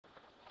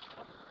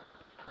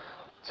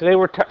Today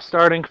we're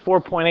starting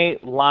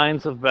 4.8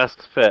 lines of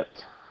best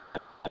fit.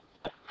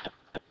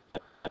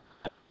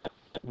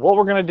 What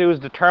we're going to do is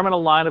determine a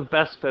line of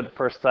best fit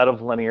for a set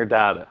of linear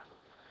data.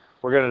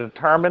 We're going to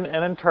determine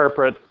and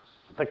interpret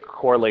the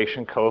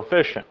correlation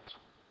coefficient.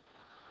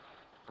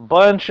 A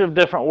bunch of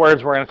different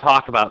words we're going to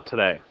talk about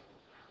today.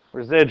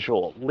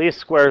 Residual, least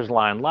squares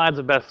line, lines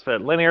of best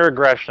fit, linear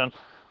regression,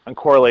 and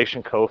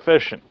correlation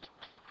coefficient.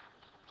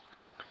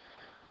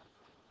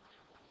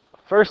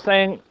 First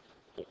thing,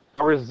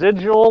 a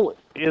residual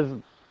is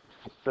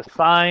the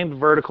signed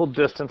vertical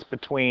distance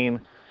between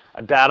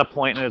a data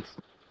point and its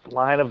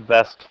line of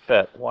best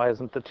fit. Why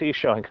isn't the T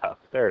showing up?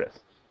 There it is.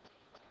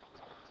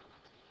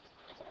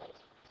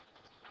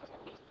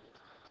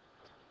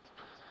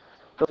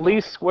 The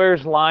least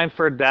squares line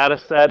for a data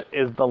set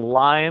is the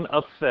line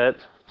of fit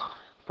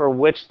for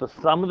which the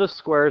sum of the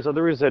squares of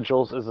the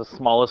residuals is as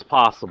small as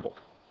possible.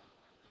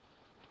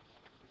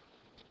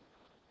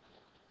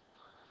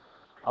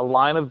 A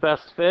line of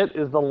best fit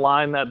is the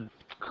line that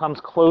comes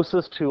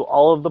closest to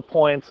all of the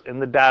points in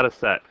the data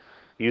set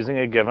using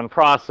a given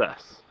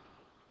process.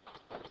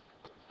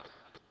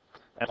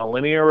 And a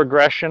linear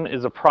regression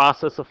is a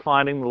process of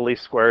finding the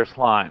least squares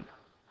line.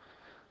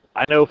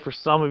 I know for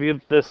some of you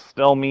this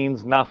still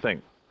means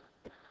nothing.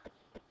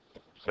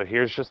 So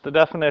here's just the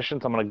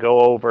definitions. I'm going to go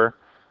over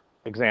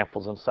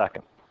examples in a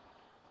second.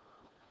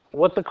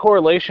 What the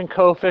correlation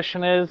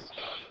coefficient is,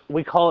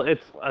 we call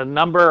it a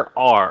number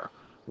R,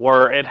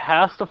 where it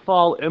has to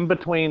fall in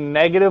between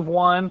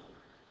 -1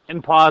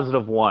 and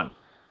 +1.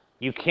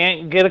 You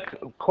can't get a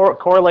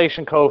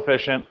correlation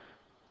coefficient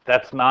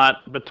that's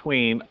not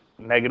between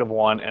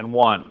 -1 and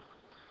 1.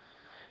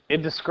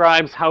 It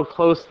describes how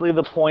closely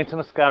the points in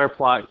a scatter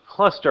plot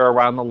cluster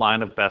around the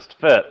line of best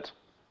fit.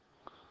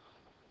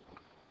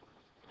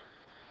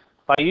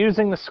 By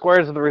using the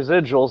squares of the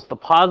residuals, the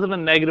positive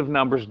and negative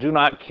numbers do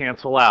not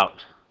cancel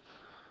out.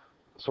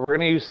 So we're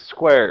going to use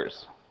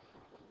squares.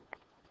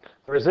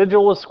 The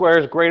residual with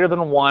squares greater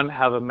than 1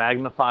 have a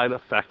magnified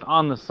effect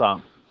on the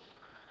sum.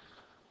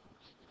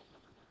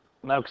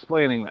 Now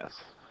explaining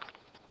this.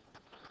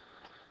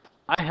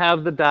 I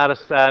have the data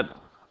set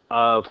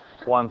of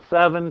 1,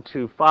 7,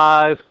 2,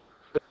 5,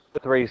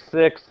 3,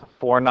 6,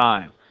 4,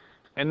 9.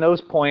 And those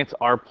points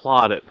are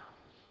plotted.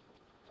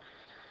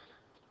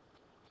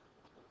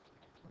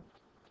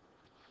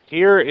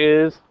 Here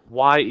is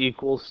y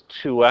equals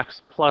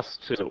 2x plus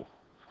 2.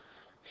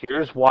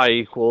 Here's y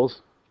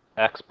equals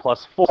x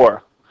plus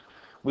 4.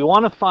 We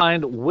want to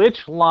find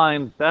which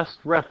line best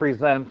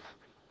represents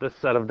this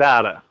set of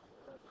data.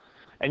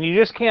 And you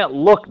just can't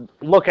look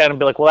at it and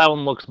be like, well, that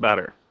one looks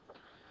better.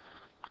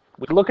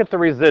 We look at the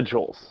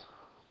residuals.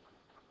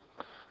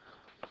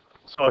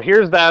 So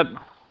here's that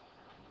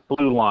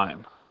blue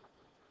line,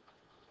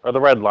 or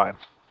the red line.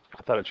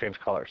 I thought it changed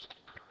colors.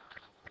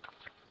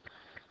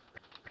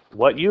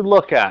 What you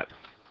look at,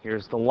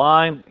 here's the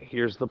line,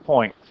 here's the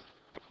point.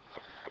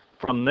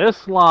 From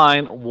this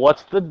line,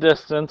 what's the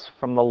distance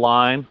from the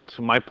line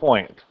to my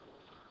point?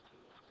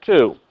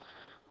 2.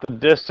 The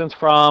distance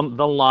from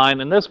the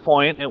line and this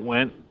point, it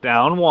went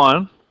down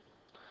 1.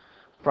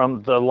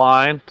 From the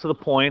line to the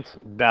points,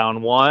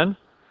 down 1.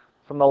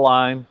 From the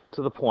line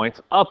to the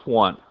points, up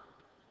 1.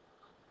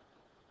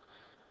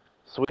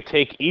 So we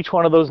take each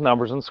one of those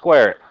numbers and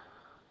square it.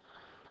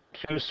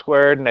 2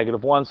 squared,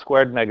 -1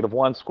 squared,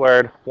 -1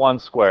 squared, 1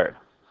 squared.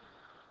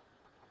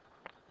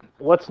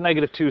 What's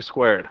 -2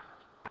 squared?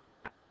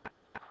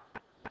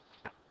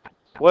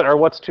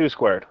 What's 2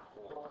 squared?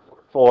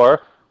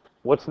 4.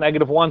 What's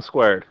 -1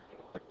 squared?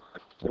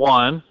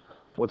 1.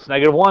 What's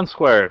 -1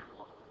 squared?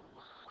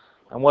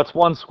 And what's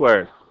 1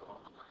 squared?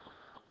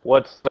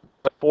 What's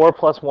 4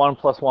 plus 1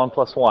 plus 1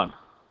 plus 1?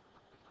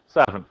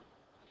 7.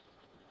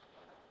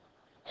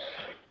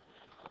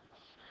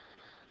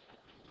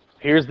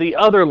 Here's the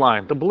other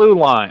line, the blue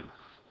line,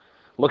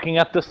 looking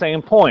at the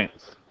same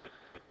points.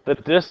 The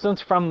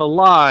distance from the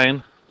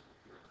line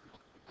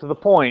to the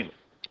point,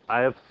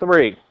 I have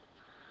 3.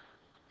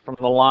 From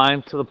the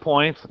line to the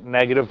point,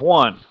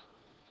 -1.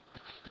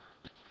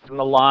 From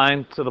the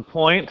line to the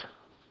point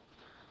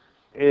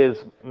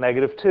is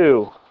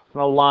 -2.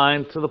 From the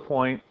line to the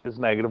point is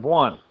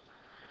 -1.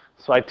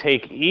 So I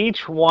take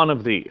each one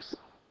of these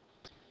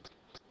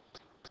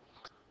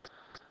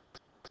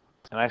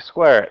and I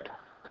square it.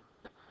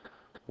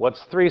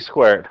 What's 3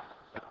 squared?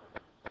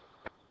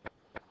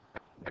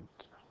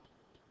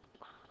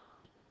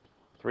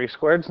 3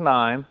 squared is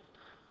 9.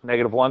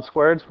 -1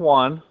 squared is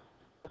 1.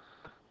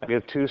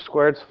 -2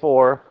 squared is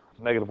 4.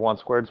 -1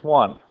 squared is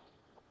 1,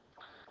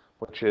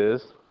 which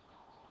is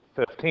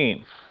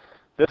 15.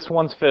 This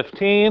one's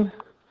 15.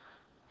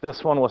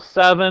 This one was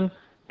 7.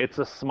 It's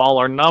a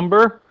smaller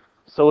number,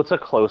 so it's a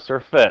closer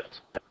fit.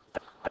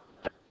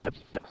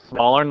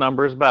 Smaller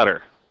number is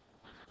better.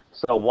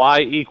 So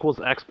y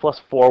equals x plus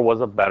 4 was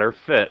a better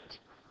fit.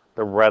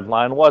 The red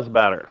line was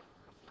better.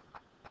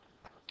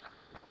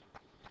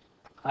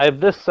 I have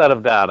this set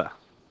of data.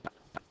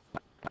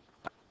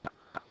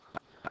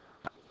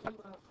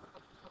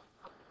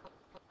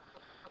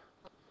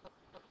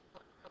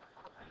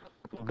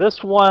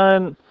 This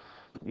one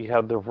You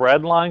have the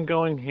red line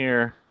going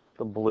here,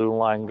 the blue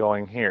line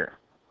going here.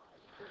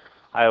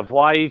 I have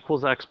y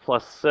equals x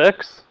plus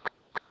 6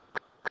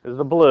 is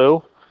the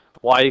blue,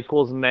 y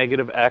equals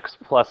negative x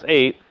plus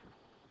 8.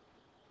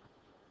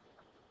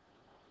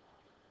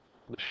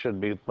 This should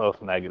be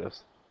both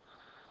negatives.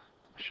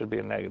 Should be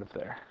a negative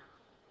there.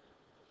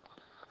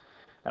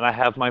 And I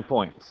have my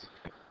points.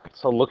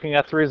 So looking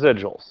at the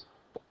residuals,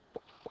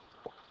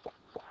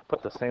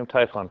 put the same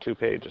type on 2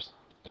 pages.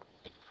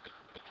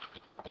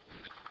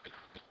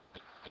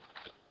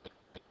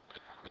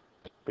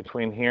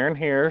 Between here and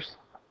here's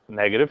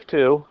negative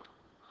 2.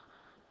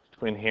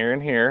 Between here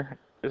and here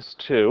is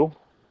 2.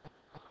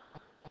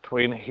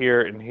 Between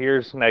here and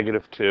here's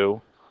negative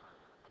 2.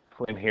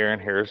 Between here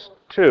and here's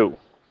 2.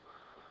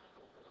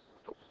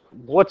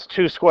 What's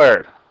 2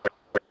 squared?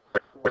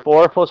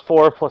 4 plus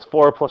 4 plus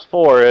 4 plus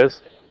 4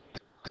 is,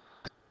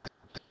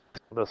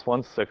 this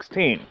one's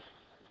 16.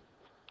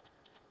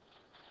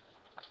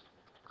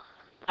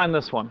 And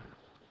this one.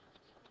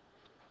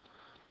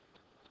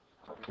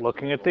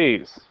 Looking at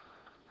these,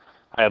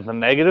 I have the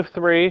negative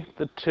 3,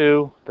 the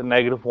 2, the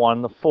negative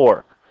 1, the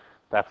 4.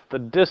 That's the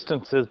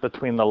distances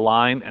between the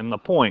line and the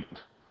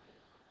point,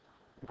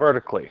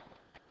 vertically.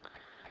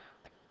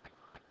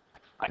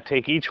 I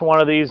take each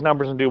one of these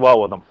numbers and do what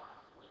with them?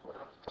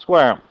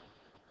 Square them.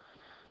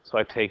 So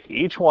I take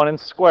each one and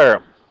square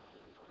them.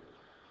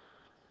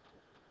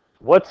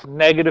 What's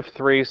negative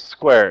 3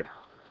 squared?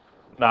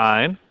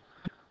 9.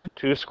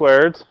 2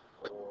 squareds,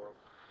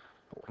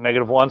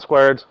 negative 1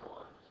 squareds,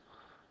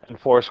 and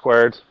 4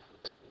 squareds.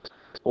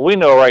 Well, we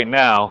know right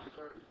now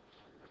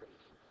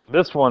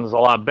this one's a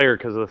lot bigger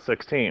because of the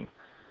 16.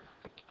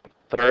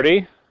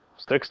 30,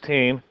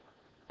 16,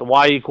 the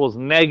y equals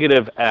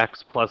negative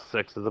x plus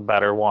 6 is a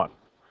better one.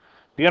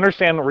 Do you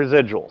understand the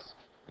residuals?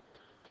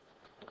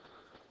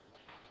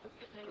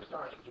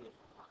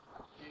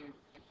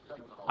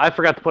 I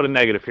forgot to put a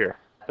negative here.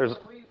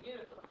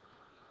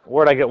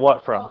 Where'd I get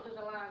what from?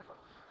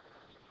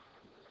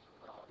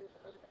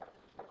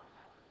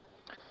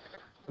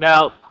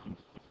 Now,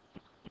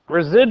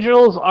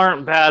 residuals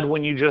aren't bad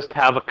when you just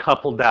have a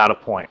couple data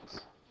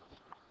points.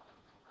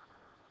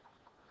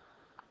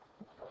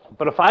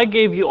 But if I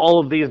gave you all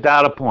of these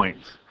data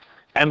points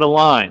and a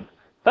line,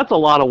 that's a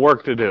lot of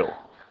work to do.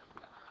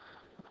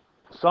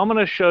 So I'm going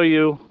to show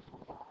you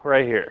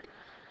right here.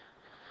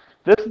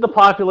 This is the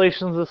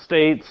populations of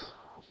states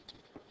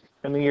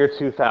in the year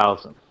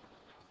 2000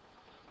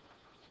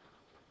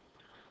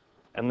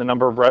 and the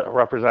number of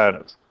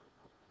representatives.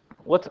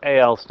 What's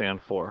AL stand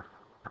for?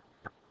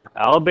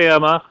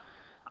 Alabama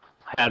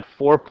had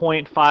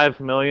 4.5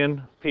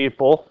 million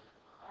people,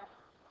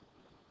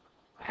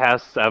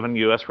 has 7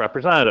 U.S.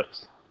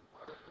 representatives.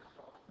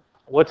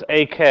 What's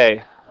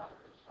AK?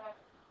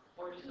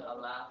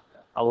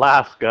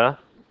 Alaska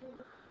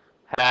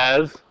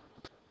has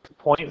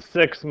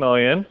 0.6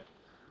 million,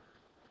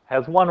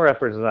 has 1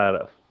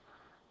 representative.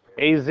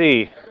 AZ,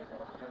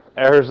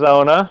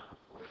 Arizona,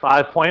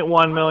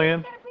 5.1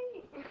 million.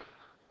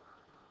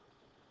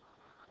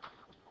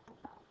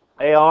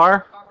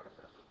 AR,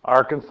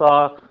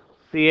 Arkansas.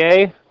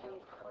 CA,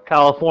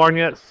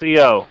 California.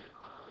 CO,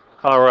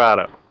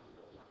 Colorado.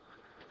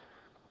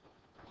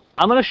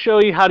 I'm going to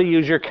show you how to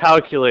use your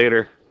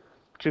calculator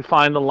to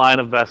find the line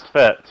of best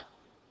fit.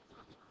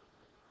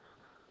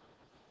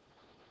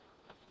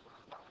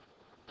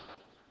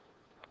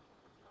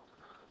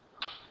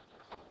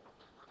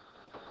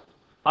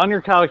 On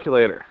your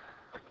calculator,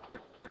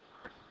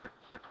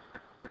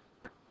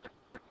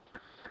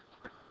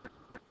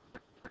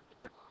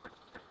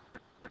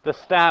 the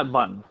stat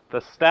button. The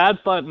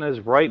stat button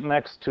is right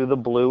next to the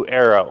blue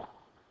arrow.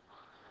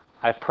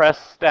 I press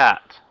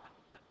stat.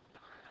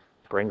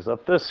 Brings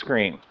up this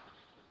screen.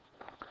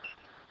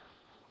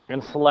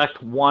 And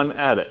select one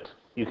edit.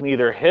 You can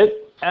either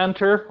hit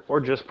enter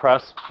or just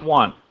press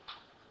 1.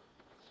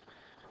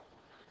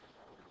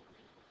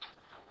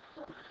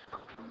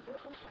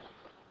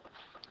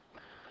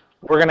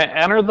 We're going to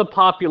enter the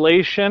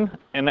population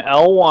in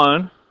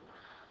L1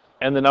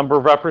 and the number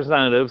of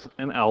representatives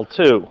in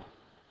L2.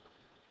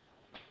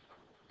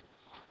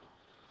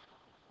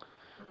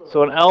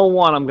 So in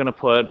L1, I'm going to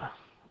put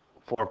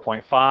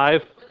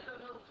 4.5,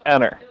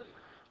 enter.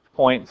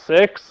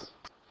 0.6,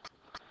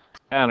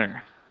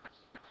 enter.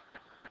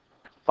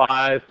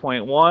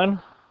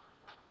 5.1,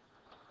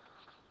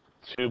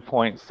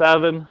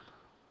 2.7,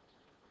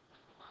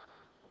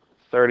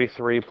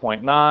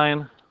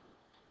 33.9,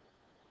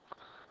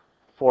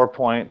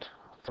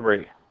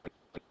 4.3.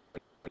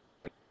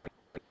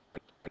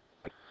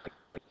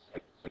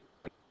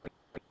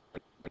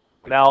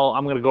 Now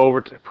I'm going to go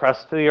over to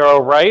press the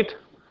arrow right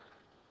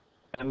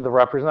and the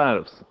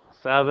representatives.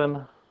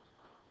 7,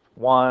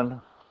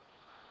 1,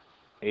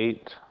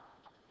 8,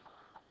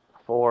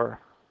 4,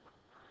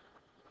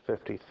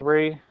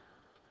 53,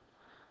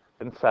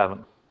 and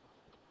 7.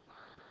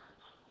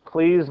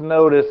 Please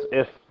notice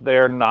if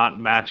they're not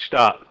matched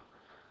up.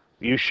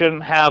 You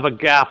shouldn't have a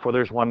gap where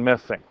there's one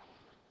missing.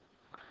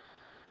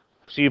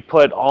 So you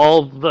put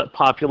all the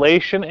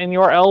population in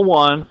your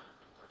L1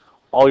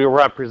 all your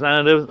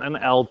representatives, and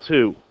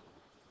L2.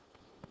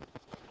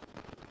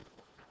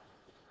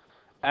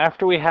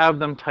 After we have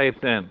them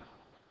typed in,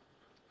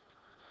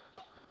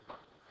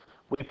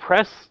 we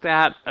press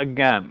stat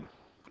again.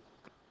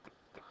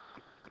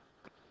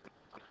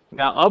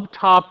 Now up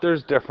top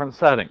there's different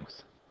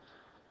settings.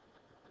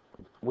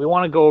 We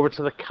want to go over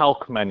to the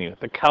calc menu,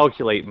 the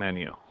calculate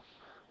menu.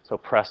 So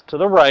press to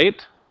the right.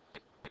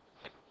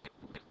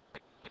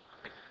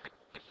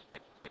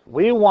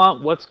 We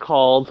want what's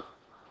called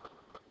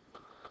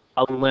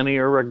a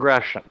linear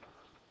regression.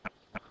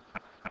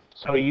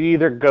 So you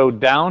either go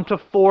down to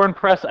 4 and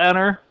press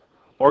enter,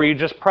 or you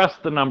just press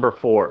the number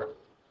 4.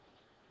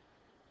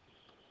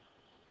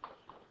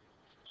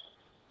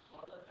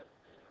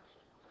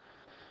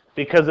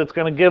 Because it's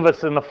going to give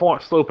us in the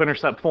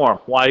slope-intercept form,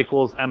 y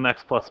equals mx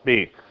plus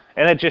b.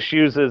 And it just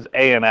uses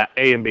A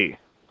and B.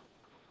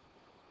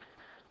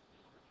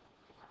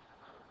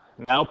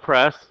 Now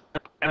press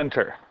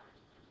enter.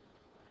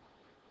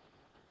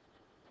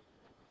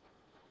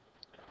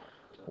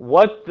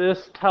 What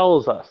this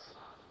tells us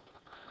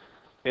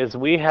is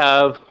we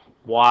have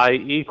y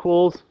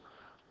equals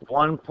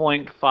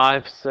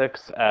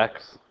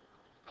 1.56x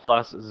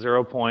plus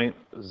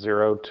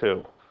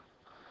 0.02.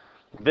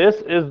 This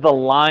is the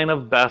line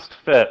of best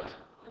fit.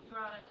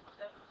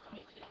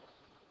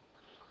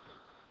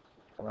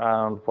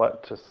 Around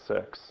what to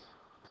 6?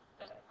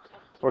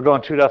 We're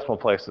going 2 decimal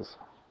places.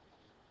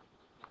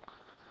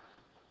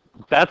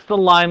 That's the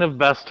line of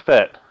best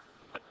fit.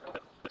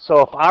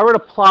 So if I were to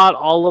plot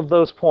all of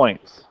those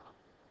points,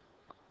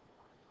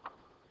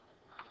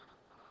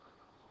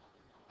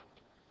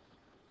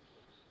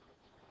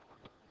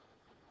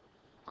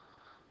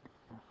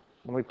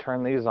 let me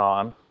turn these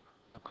on.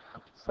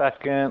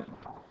 Second,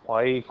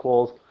 y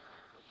equals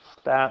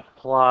stat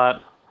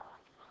plot.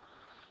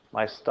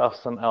 My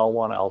stuff's in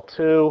L1,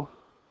 L2.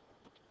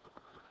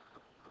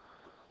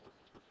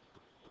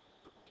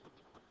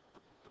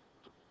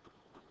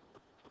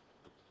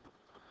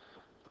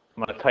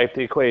 I'm going to type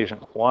the equation,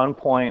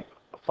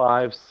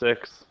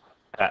 1.56x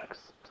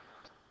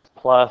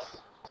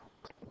plus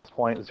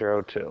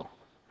 0.02.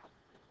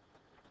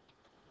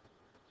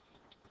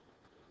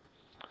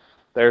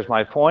 There's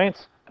my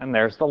points, and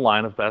there's the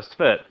line of best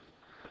fit.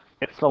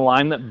 It's the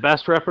line that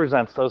best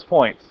represents those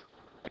points.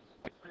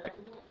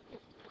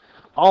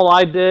 All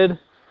I did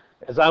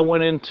is I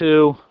went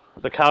into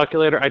the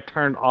calculator, I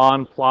turned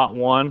on plot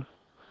 1,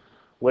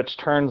 which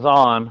turns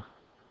on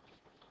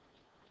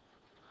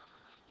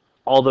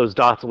all those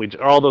dots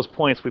or all those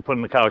points we put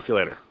in the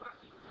calculator.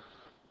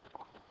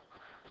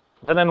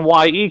 And then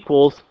y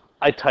equals,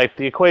 I type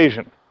the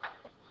equation.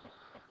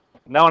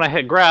 Now when I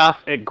hit graph,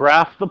 it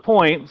graphed the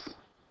points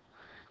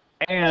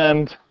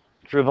and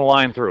drew the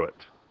line through it.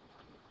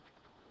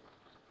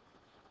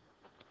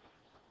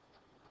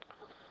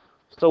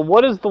 So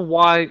what does the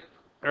y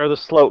or the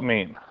slope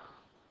mean?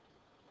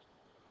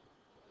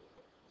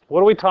 What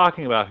are we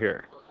talking about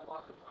here?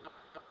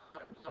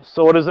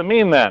 So what does it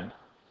mean then?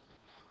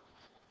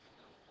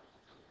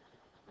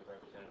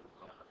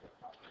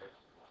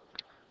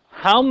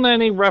 How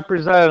many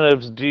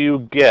representatives do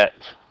you get?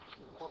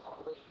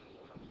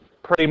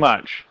 Pretty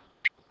much.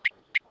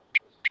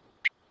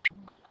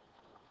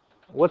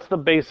 What's the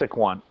basic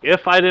one?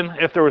 If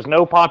there was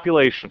no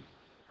population,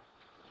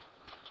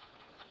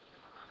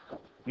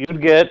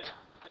 you'd get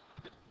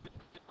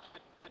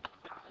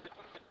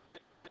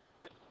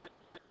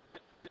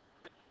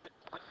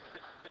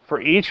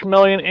for each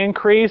million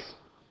increase,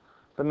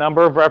 the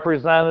number of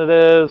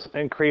representatives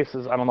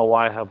increases. I don't know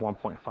why I have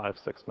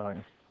 1.56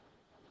 million.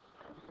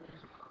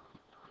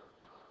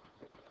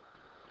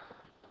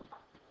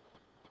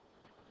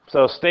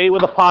 So a state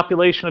with a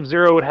population of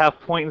 0 would have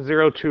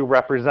 0.02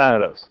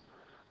 representatives.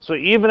 So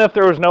even if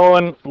there was no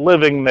one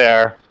living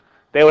there,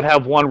 they would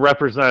have 1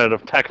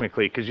 representative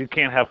technically, because you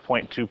can't have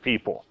 0.2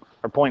 people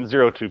or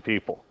 0.02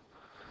 people.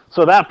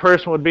 So that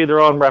person would be their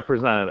own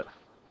representative.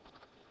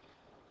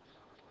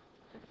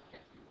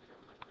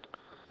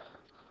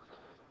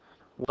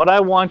 What I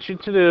want you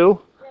to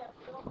do,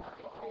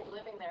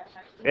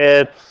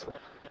 it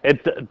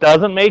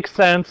doesn't make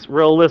sense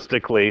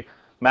realistically.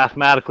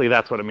 Mathematically,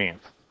 that's what it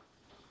means.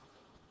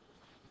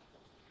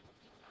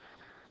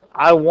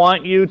 I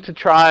want you to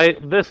try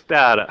this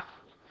data.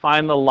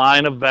 Find the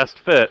line of best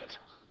fit.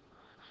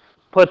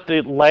 Put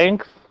the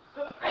length,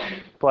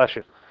 bless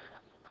you,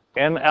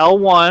 in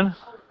L1,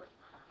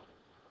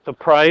 the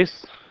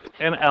price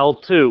in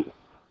L2.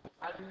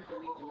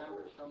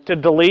 To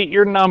delete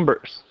your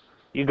numbers,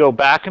 you go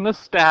back into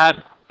stat,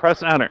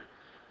 press enter.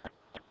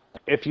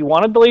 If you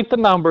want to delete the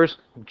numbers,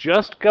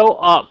 just go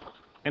up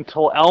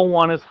until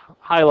L1 is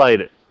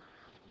highlighted.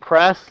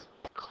 Press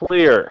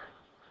clear,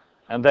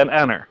 and then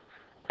enter.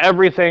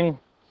 Everything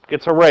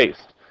gets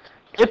erased.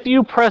 If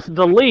you press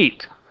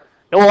delete,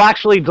 it will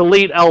actually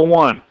delete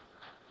L1.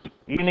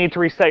 You need to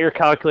reset your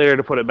calculator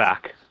to put it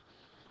back.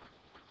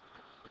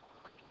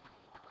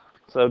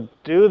 So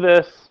do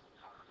this.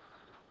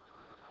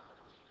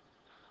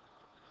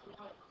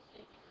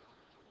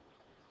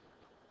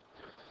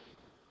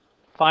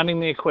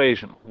 finding the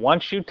equation.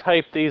 Once you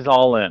type these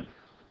all in,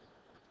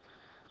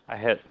 I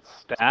hit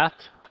Stat,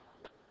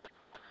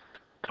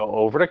 go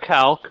over to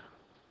Calc,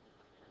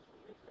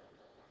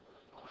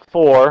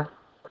 4,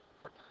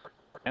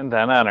 and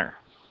then Enter.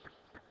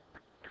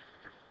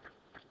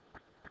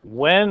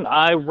 When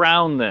I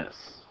round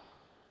this,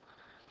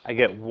 I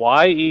get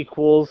y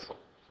equals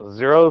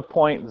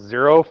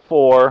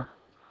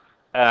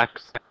 0.04x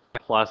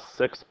plus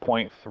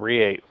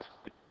 6.38.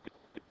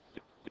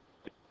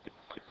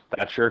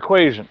 That's your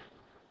equation.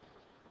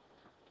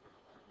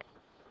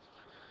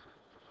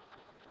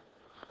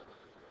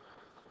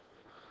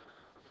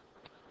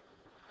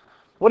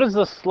 What does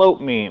the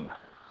slope mean?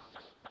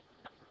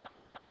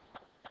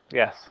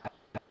 Yes.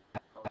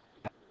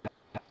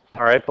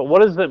 All right, but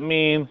what does it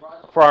mean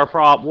for our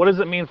problem? What does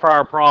it mean for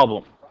our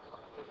problem?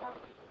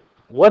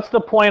 What's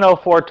the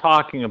 0.04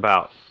 talking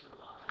about?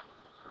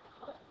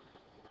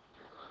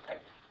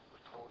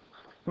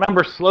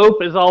 Remember,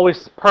 slope is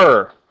always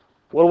per.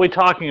 What are we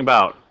talking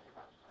about?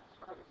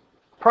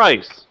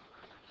 Price.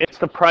 It's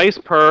the price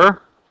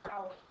per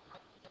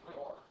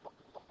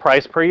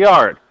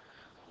yard.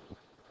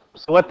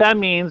 So what that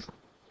means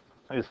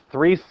is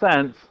 3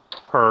 cents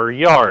per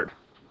yard.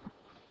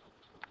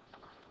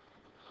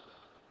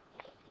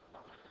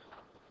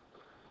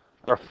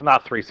 Or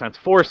not 3 cents,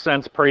 4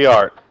 cents per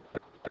yard.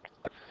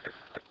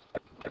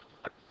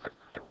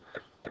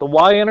 The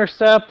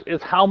y-intercept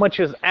is how much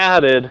is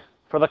added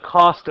for the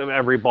cost of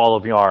every ball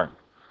of yarn.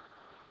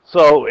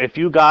 So if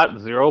you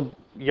got 0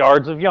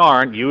 yards of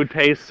yarn, you would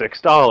pay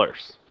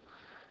 $6.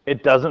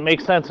 It doesn't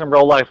make sense in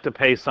real life to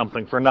pay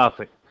something for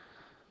nothing.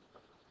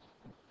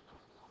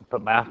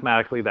 But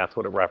mathematically, that's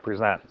what it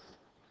represents.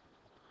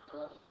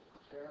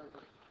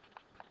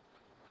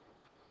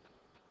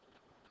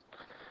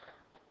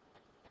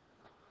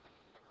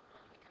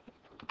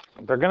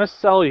 They're going to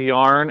sell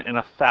yarn in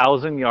a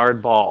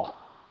 1,000-yard ball.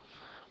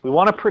 We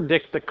want to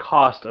predict the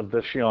cost of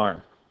this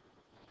yarn.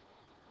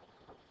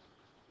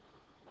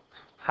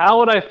 How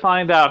would I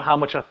find out how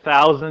much a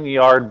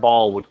 1,000-yard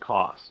ball would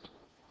cost?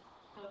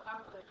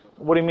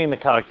 What do you mean the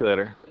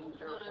calculator?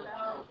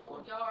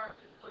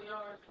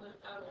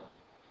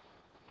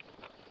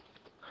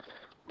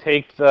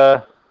 Take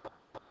the...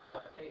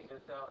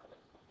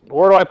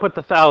 Where do I put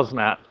the 1,000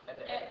 at?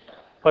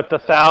 Put the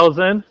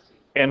 1,000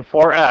 in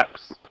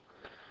 4x.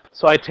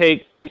 So I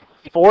take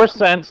 4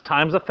 cents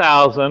times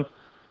 1,000.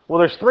 Well,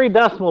 there's 3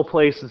 decimal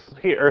places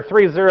here, or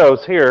 3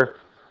 zeros here.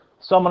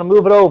 So I'm going to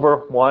move it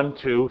over. 1,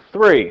 2,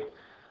 3.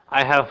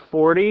 I have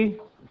 40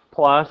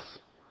 plus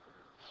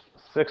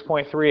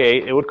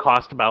 6.38. It would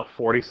cost about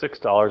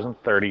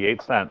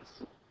 $46.38.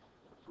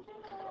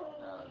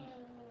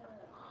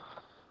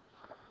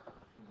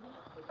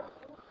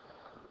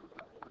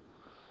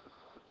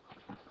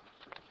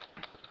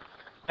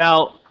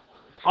 Now,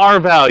 R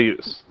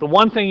values. The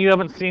one thing you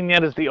haven't seen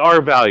yet is the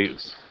R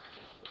values.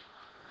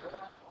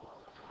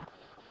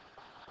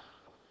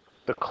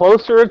 The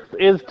closer it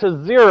is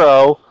to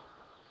 0,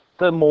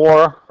 the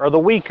more or the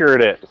weaker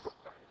it is.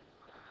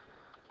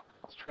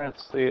 Let's try and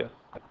see it.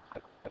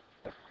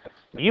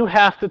 You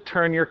have to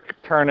turn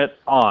it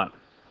on.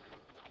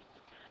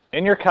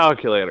 In your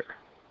calculator,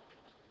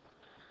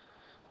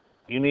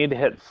 you need to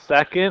hit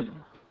second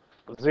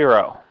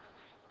 0.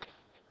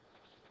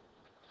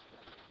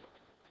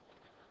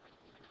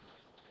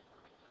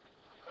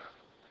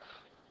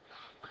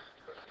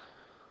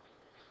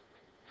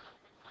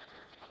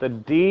 The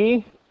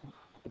D,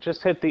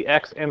 just hit the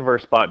X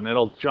inverse button.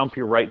 It'll jump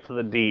you right to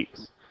the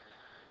D's.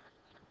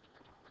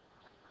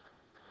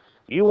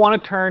 You want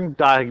to turn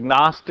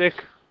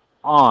diagnostic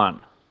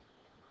on.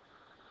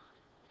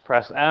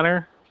 Press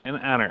enter and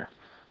enter.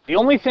 The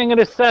only thing it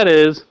has said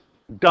is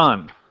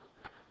done.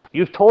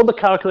 You've told the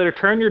calculator,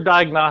 turn your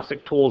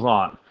diagnostic tools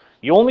on.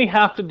 You only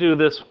have to do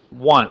this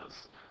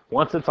once.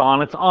 Once it's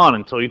on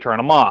until you turn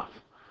them off.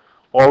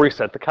 Or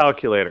reset the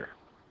calculator.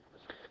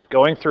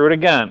 Going through it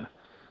again.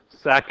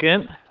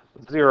 Second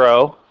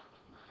 0.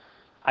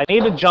 I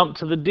need to jump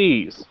to the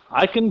D's.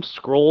 I can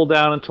scroll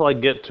down until I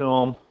get to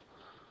them,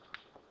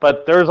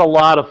 but there's a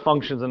lot of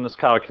functions in this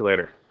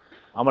calculator.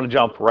 I'm going to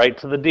jump right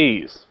to the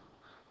D's.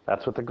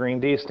 That's what the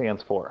green D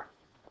stands for.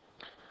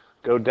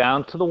 Go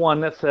down to the one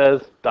that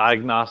says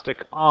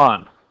diagnostic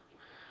on.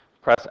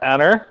 Press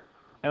enter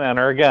and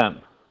enter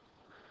again.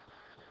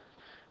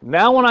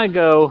 Now when I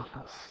go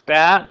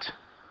stat,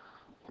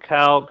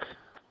 calc,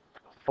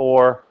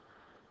 4,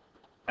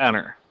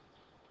 enter.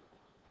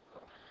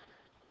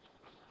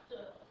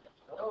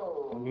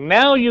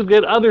 Now you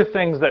get other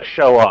things that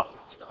show up.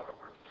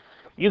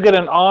 You get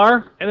an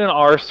R and an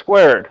R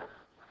squared.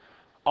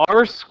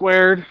 R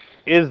squared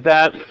is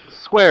that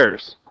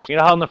squares. You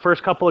know how in the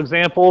first couple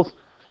examples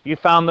you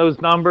found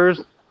those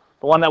numbers?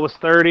 The one that was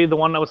 30, the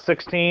one that was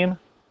 16?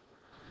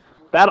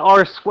 That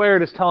R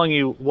squared is telling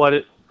you what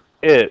it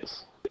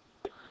is.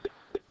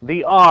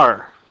 The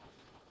R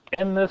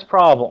in this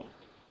problem.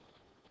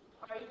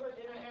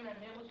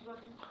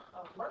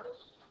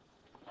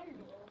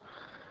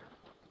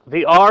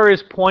 The R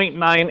is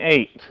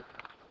 0.98.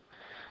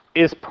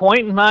 Is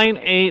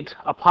 0.98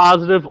 a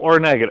positive or a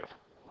negative?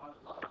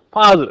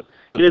 Positive.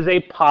 It is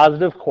a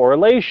positive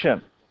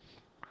correlation.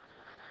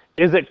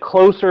 Is it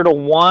closer to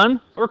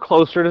 1 or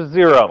closer to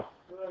 0?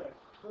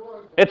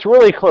 It's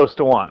really close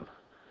to 1.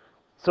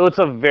 So it's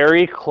a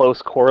very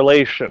close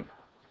correlation.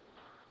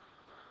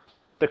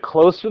 The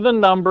closer the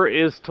number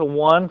is to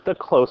 1, the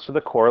closer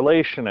the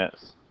correlation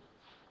is.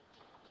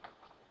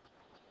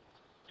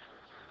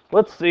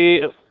 Let's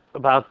see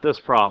about this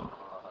problem.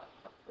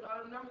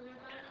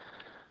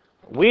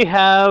 We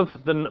have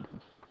the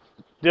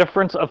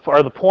difference of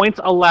the points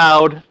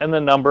allowed and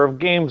the number of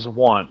games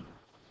won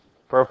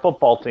for a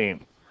football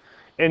team.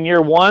 In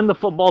year 1, the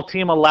football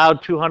team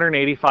allowed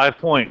 285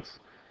 points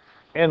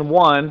and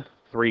won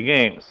 3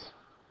 games.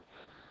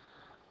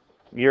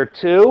 Year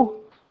 2,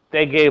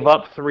 they gave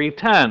up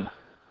 310.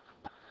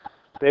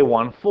 They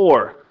won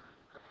 4.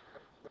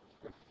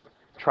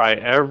 Try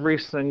every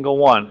single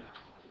one.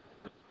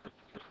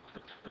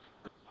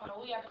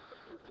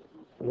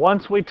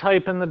 Once we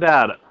type in the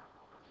data,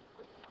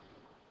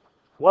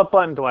 what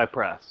button do I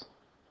press?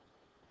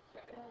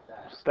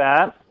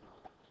 Stat,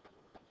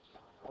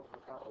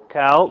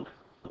 Calc,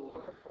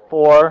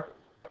 4,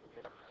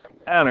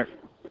 Enter.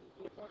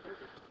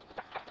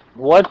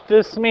 What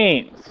this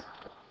means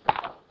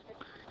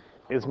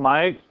is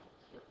my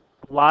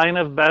line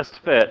of best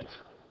fit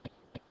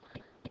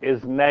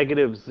is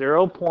negative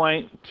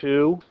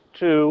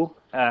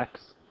 0.22x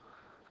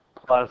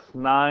plus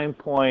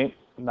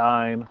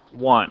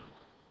 9.91.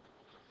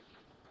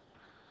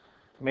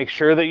 Make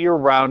sure that you're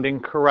rounding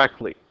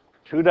correctly.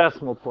 2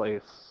 decimal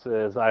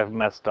places I've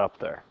messed up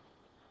there.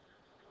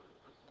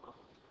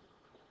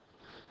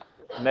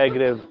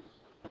 Negative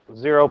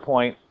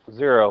 0.02x.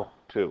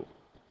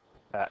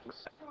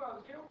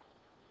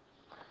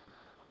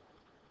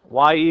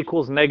 Y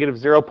equals negative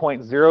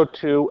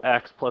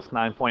 0.02x plus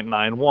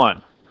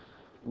 9.91.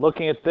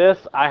 Looking at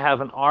this, I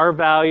have an R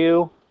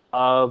value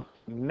of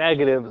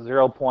negative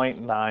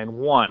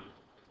 0.91.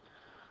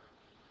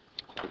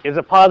 Is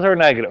it positive or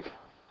negative?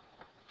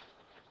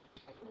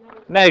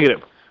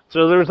 Negative.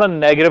 So there's a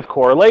negative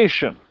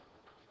correlation.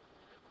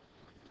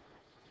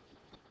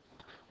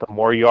 The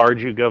more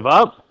yards you give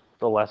up,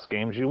 the less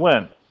games you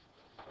win.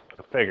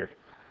 I figured.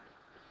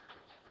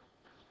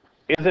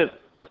 Is it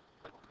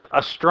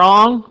a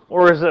strong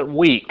or is it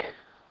weak?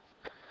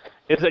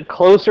 Is it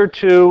closer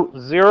to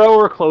 0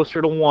 or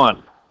closer to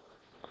 1?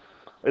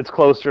 It's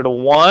closer to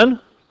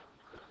 1.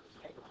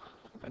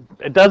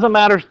 It doesn't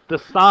matter. The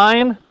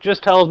sign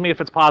just tells me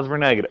if it's positive or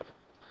negative.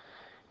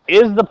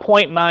 Is the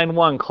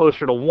 0.91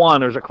 closer to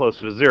 1 or is it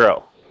closer to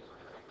 0?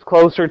 It's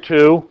closer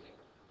to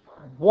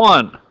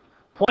 1.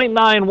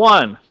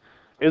 0.91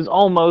 is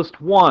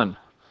almost 1.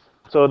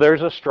 So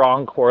there's a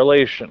strong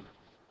correlation.